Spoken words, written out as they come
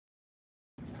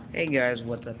Hey guys,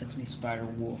 what's up? It's me, Spider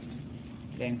Wolf.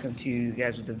 Today I'm coming to you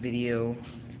guys with a video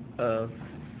of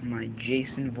my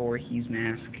Jason Voorhees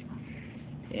mask.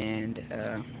 And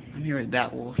I'm here with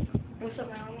Batwolf. What's up,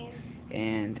 homies?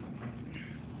 And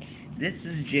this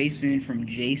is Jason from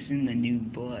Jason the New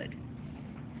Blood.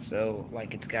 So,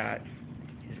 like, it's got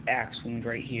his axe wound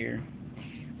right here,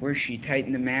 where she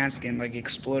tightened the mask and, like,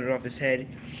 exploded off his head.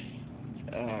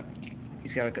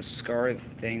 He's got, like, a scar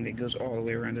thing that goes all the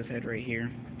way around his head right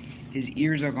here. His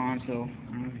ears are gone, so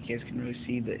I don't know if you guys can really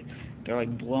see, but they're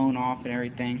like blown off and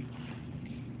everything.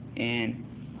 And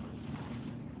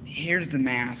here's the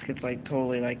mask. It's like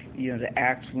totally like, you know, the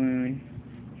axe wound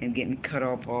and getting cut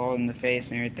off all in the face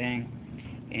and everything.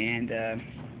 And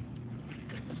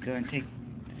let's go ahead and take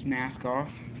this mask off.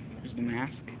 Here's the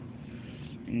mask.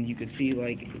 And you can see,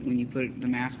 like, when you put the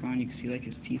mask on, you can see like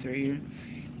his teeth right here.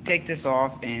 Take this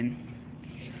off, and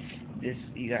this,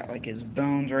 you got like his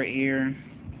bones right here.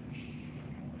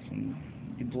 Some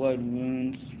blood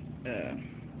wounds,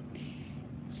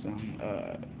 some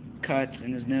cuts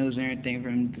in his nose and everything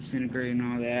from disintegrating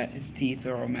and all that. His teeth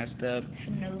are all messed up.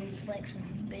 Some nose, like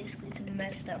basically some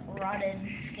messed up, rotted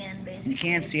skin, basically. You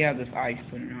can't see how this ice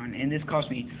put it on, and this cost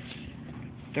me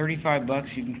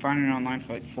 $35. You can find it online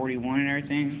for like $41 and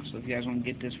everything. So if you guys want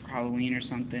to get this for Halloween or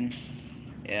something,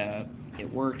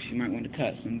 it works. You might want to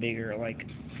cut some bigger like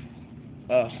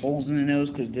holes in the nose,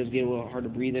 because it does get a little hard to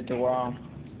breathe after a while.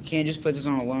 You can't just put this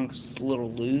on alone because it's a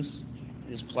little loose.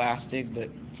 It's plastic, but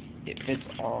it fits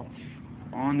all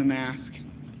on the mask.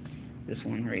 This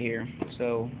one right here.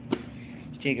 So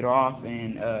you take it off,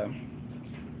 and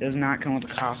it does not come with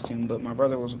a costume. But my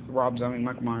brother was Rob Zombie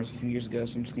Michael Myers a few years ago,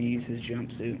 so I'm just gonna use his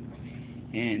jumpsuit.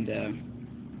 And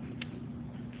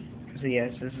so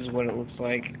yes, this is what it looks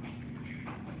like.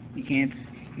 You can't.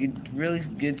 You really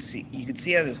good see. You can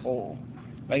see out of this hole.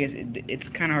 I guess it's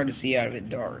kind of hard to see out of it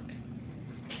dark.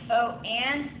 Oh,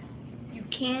 and you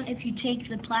can, if you take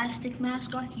the plastic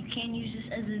mask off, you can use this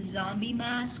as a zombie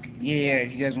mask. Yeah,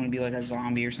 if you guys want to be like a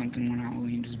zombie or something on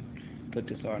Halloween, just put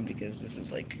this on, because this is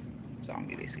like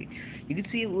zombie basically. You can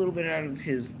see a little bit out of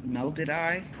his melted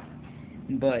eye,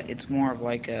 but it's more of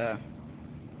like a.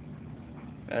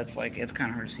 It's kind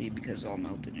of hard to see because it's all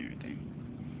melted and everything.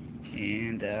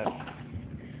 And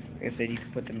like I said, you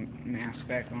can put the mask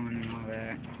back on and all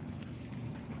that.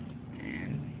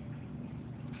 And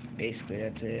basically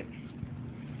that's it.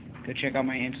 Go check out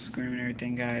my Instagram and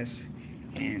everything, guys.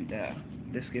 And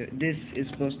this is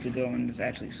supposed to go in this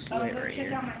actually slit right here.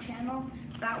 Check out my channel,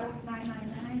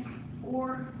 Batwolf999,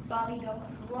 or Bobby Doe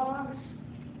Vlogs.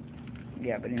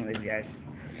 Yeah, but anyways, guys,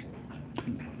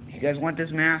 if you guys want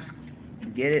this mask,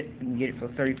 get it. You can get it for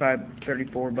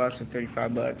 $34 or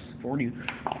 $35,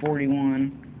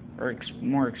 41 or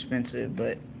more expensive,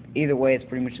 but either way, it's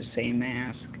pretty much the same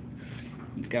mask.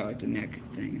 It's got like the neck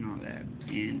thing and all that,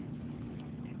 and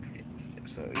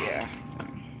so yeah,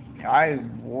 I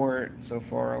wore it so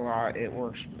far a lot. It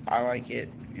works. I like it.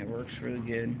 It works really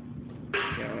good.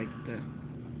 Got like the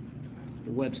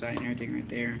website and everything right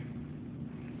there,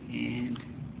 and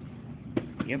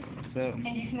yep. So.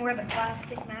 And you can wear the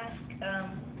plastic mask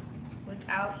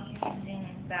without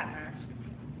using that mask.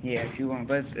 Yeah, if you want,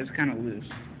 but it's kind of loose.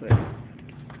 But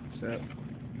so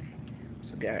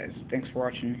guys, thanks for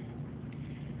watching.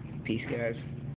 Peace, guys.